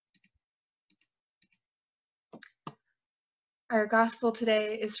Our gospel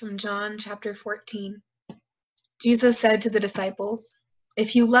today is from John chapter 14. Jesus said to the disciples,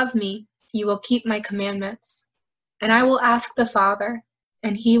 "If you love me, you will keep my commandments. And I will ask the Father,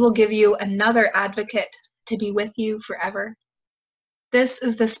 and he will give you another advocate to be with you forever. This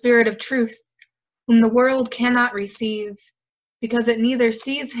is the Spirit of truth, whom the world cannot receive, because it neither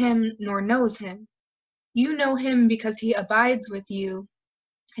sees him nor knows him. You know him because he abides with you,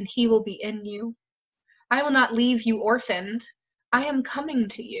 and he will be in you. I will not leave you orphaned. I am coming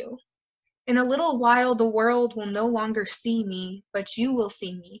to you. In a little while the world will no longer see me, but you will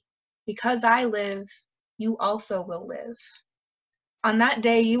see me. Because I live, you also will live. On that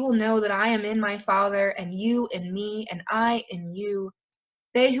day you will know that I am in my Father, and you in me, and I in you.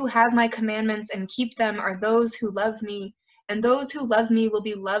 They who have my commandments and keep them are those who love me, and those who love me will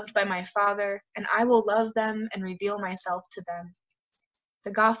be loved by my Father, and I will love them and reveal myself to them."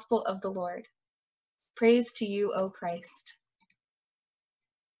 The Gospel of the Lord. Praise to you, O Christ.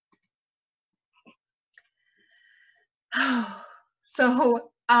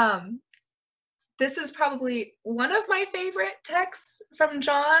 So, this is probably one of my favorite texts from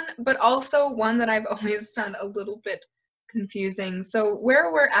John, but also one that I've always found a little bit confusing. So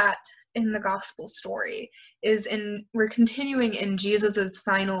where we're at in the gospel story is we're continuing in Jesus's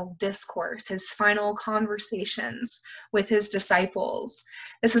final discourse, his final conversations with his disciples.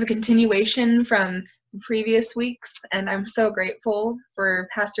 This is a continuation from the previous weeks, and I'm so grateful for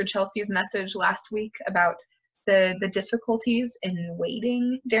Pastor Chelsea's message last week about the difficulties in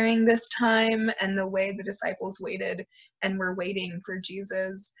waiting during this time and the way the disciples waited and were waiting for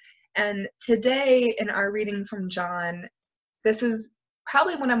Jesus. And today in our reading from John, this is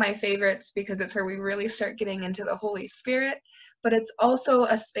probably one of my favorites because it's where we really start getting into the Holy Spirit, but it's also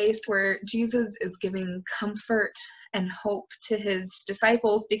a space where Jesus is giving comfort and hope to his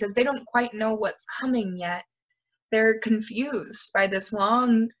disciples because they don't quite know what's coming yet. They're confused by this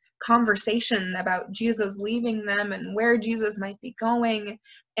long conversation about Jesus leaving them and where Jesus might be going,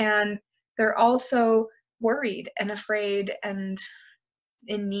 and they're also worried and afraid and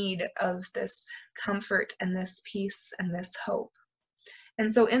in need of this comfort and this peace and this hope.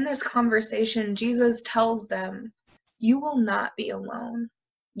 And so in this conversation, Jesus tells them, you will not be alone.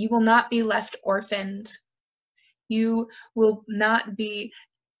 You will not be left orphaned. You will not be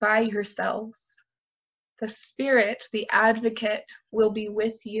by yourselves. The Spirit, the Advocate, will be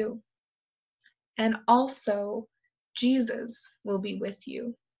with you. And also, Jesus will be with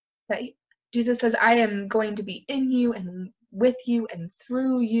you. That Jesus says, I am going to be in you and with you and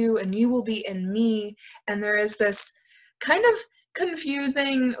through you, and you will be in me. And there is this kind of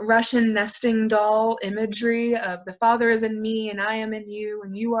confusing Russian nesting doll imagery of the Father is in me, and I am in you,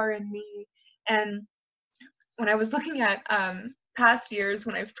 and you are in me. And when I was looking at past years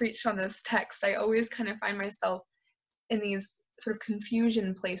when I've preached on this text, I always kind of find myself in these sort of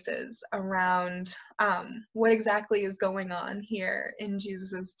confusion places around what exactly is going on here in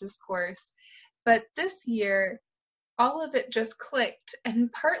Jesus's discourse. But this year, all of it just clicked, and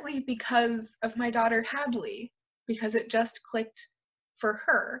partly because of my daughter Hadley, because it just clicked for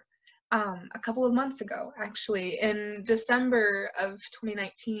her a couple of months ago, actually. In December of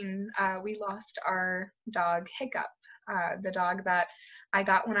 2019, we lost our dog Hiccup. The dog that I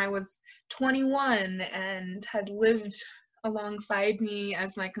got when I was 21 and had lived alongside me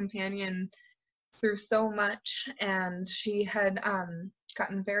as my companion through so much, and she had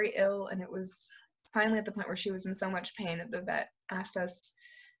gotten very ill, and it was finally at the point where she was in so much pain that the vet asked us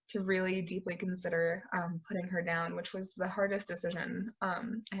to really deeply consider putting her down, which was the hardest decision I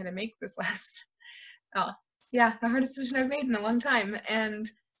had to make this the hardest decision I've made in a long time. And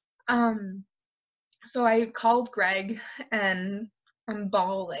so I called Greg, and I'm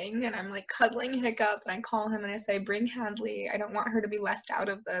bawling, and I'm like cuddling Hiccup, and I call him and I say, bring Hadley, I don't want her to be left out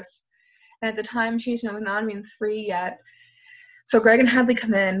of this. And at the time she's not even 3 yet. So Greg and Hadley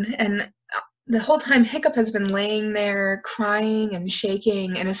come in, and the whole time Hiccup has been laying there crying and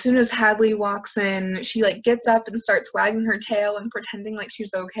shaking, and as soon as Hadley walks in, she like gets up and starts wagging her tail and pretending like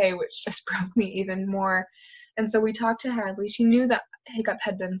she's okay, which just broke me even more. And so we talked to Hadley. She knew that Hiccup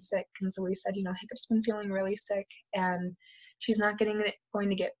had been sick, and so we said, Hiccup's been feeling really sick, and she's not going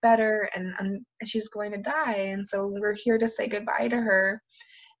to get better, and she's going to die, and so we're here to say goodbye to her.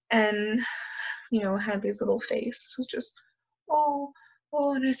 And Hadley's little face was just, oh,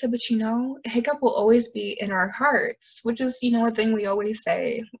 and I said, but Hiccup will always be in our hearts, which is, a thing we always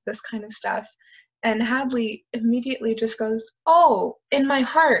say, this kind of stuff. And Hadley immediately just goes, oh, in my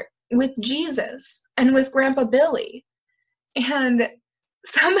heart, with Jesus and with Grandpa Billy. And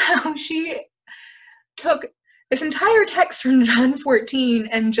somehow she took this entire text from John 14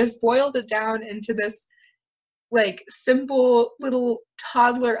 and just boiled it down into this like simple little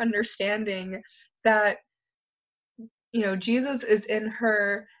toddler understanding that, you know, Jesus is in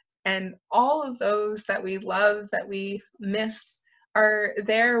her, and all of those that we love, that we miss, are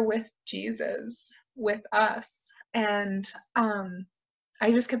there with Jesus, with us. And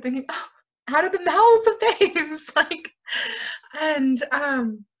I just kept thinking, oh, out of the mouths of babes, like, and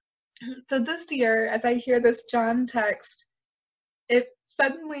so this year, as I hear this John text, it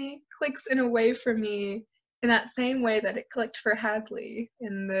suddenly clicks in a way for me, in that same way that it clicked for Hadley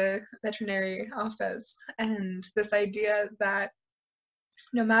in the veterinary office. And this idea that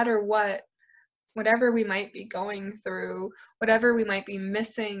no matter what, whatever we might be going through, whatever we might be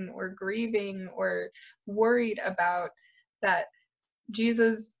missing or grieving or worried about, that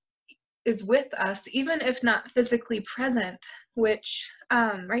Jesus is with us, even if not physically present, which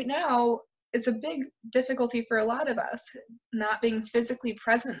right now is a big difficulty for a lot of us, not being physically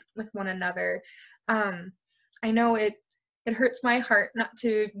present with one another. I know it hurts my heart not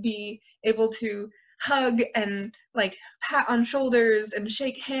to be able to hug and like pat on shoulders and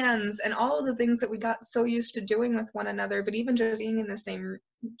shake hands and all of the things that we got so used to doing with one another, but even just being in the same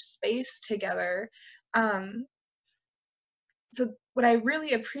space together. So what I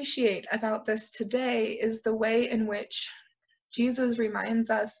really appreciate about this today is the way in which Jesus reminds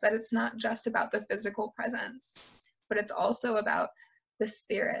us that it's not just about the physical presence, but it's also about the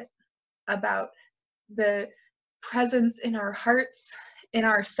spirit, about the presence in our hearts, in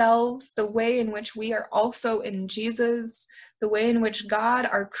ourselves, the way in which we are also in Jesus, the way in which God,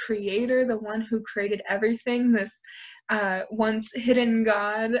 our creator, the one who created everything, this once hidden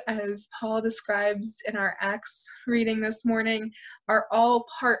God, as Paul describes in our Acts reading this morning, are all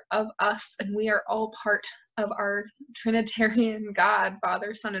part of us, and we are all part of our Trinitarian God,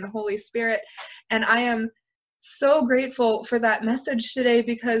 Father, Son, and Holy Spirit. And I am so grateful for that message today,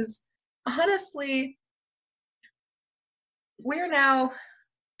 because honestly, we're now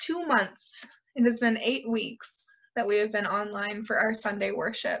 2 months. It has been 8 weeks that we have been online for our Sunday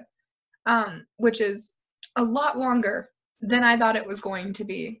worship, which is a lot longer than I thought it was going to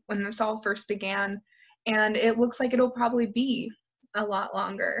be when this all first began. And it looks like it'll probably be a lot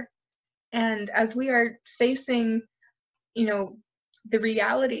longer. And as we are facing, you know, the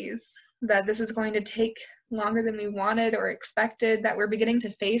realities that this is going to take longer than we wanted or expected, that we're beginning to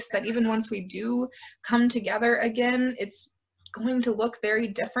face, that even once we do come together again, it's going to look very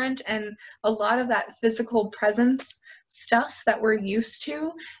different, and a lot of that physical presence stuff that we're used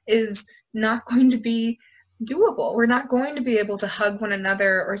to is not going to be doable. We're not going to be able to hug one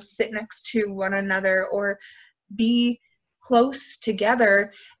another or sit next to one another or be close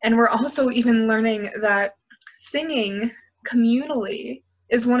together. And we're also even learning that singing communally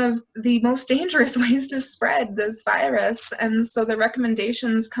is one of the most dangerous ways to spread this virus. And so the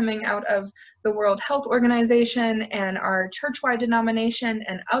recommendations coming out of the World Health Organization and our church-wide denomination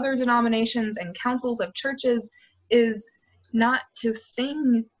and other denominations and councils of churches is not to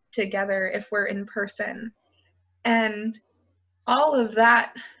sing together if we're in person. And all of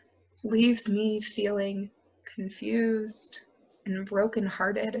that leaves me feeling confused and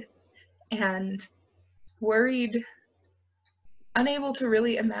brokenhearted and worried, unable to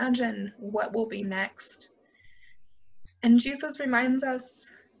really imagine what will be next. And Jesus reminds us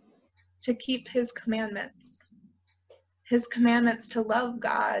to keep his commandments to love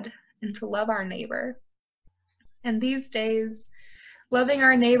God and to love our neighbor. And these days, loving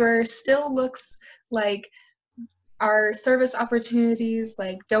our neighbor still looks like our service opportunities,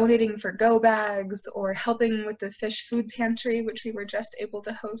 like donating for go bags or helping with the fish food pantry, which we were just able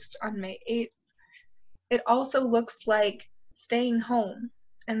to host on May 8th. It also looks like staying home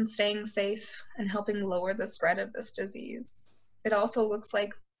and staying safe and helping lower the spread of this disease. It also looks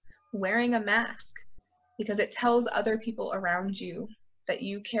like wearing a mask because it tells other people around you that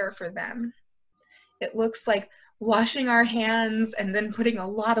you care for them. It looks like washing our hands and then putting a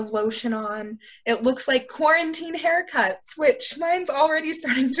lot of lotion on. It looks like quarantine haircuts, which mine's already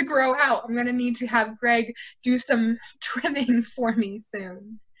starting to grow out. I'm going to need to have Greg do some trimming for me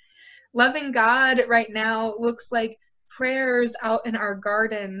soon. Loving God right now looks like prayers out in our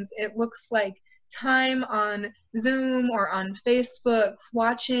gardens. It looks like time on Zoom or on Facebook,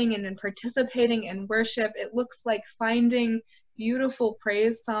 watching and participating in worship. It looks like finding beautiful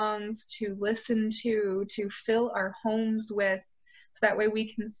praise songs to listen to fill our homes with, so that way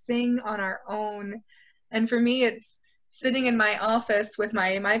we can sing on our own. And for me, it's sitting in my office with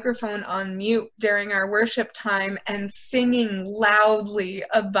my microphone on mute during our worship time and singing loudly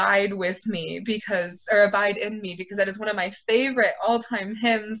Abide with Me or Abide in Me, because that is one of my favorite all-time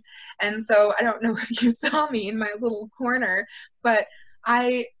hymns. And so I don't know if you saw me in my little corner, but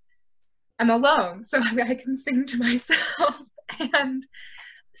I I'm alone, so I can sing to myself and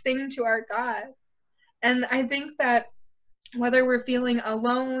sing to our God. And I think that whether we're feeling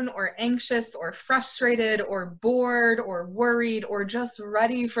alone or anxious or frustrated or bored or worried or just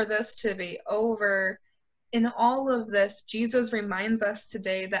ready for this to be over, in all of this, Jesus reminds us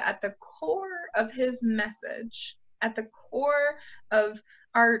today that at the core of his message, at the core of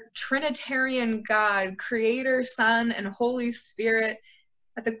our Trinitarian God, Creator, Son, and Holy Spirit,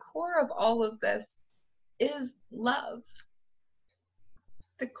 at the core of all of this is love.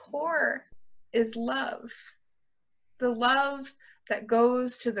 The core is love. The love that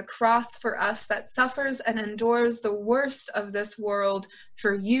goes to the cross for us, that suffers and endures the worst of this world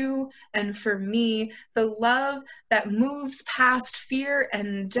for you and for me. The love that moves past fear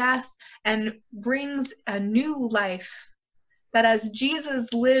and death and brings a new life. That as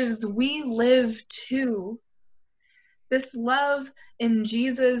Jesus lives, we live too. This love in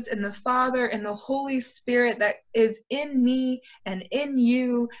Jesus, in the Father, in the Holy Spirit that is in me and in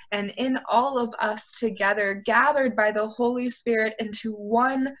you and in all of us together, gathered by the Holy Spirit into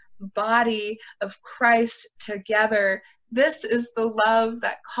one body of Christ together. This is the love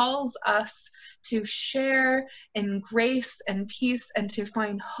that calls us to share in grace and peace and to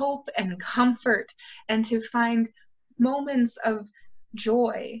find hope and comfort and to find moments of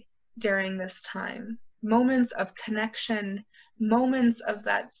joy during this time. Moments of connection, moments of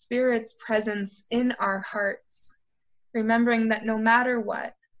that Spirit's presence in our hearts, remembering that no matter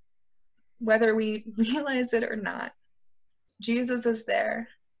what, whether we realize it or not, Jesus is there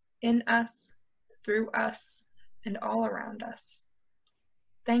in us, through us, and all around us.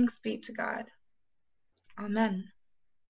 Thanks be to God. Amen.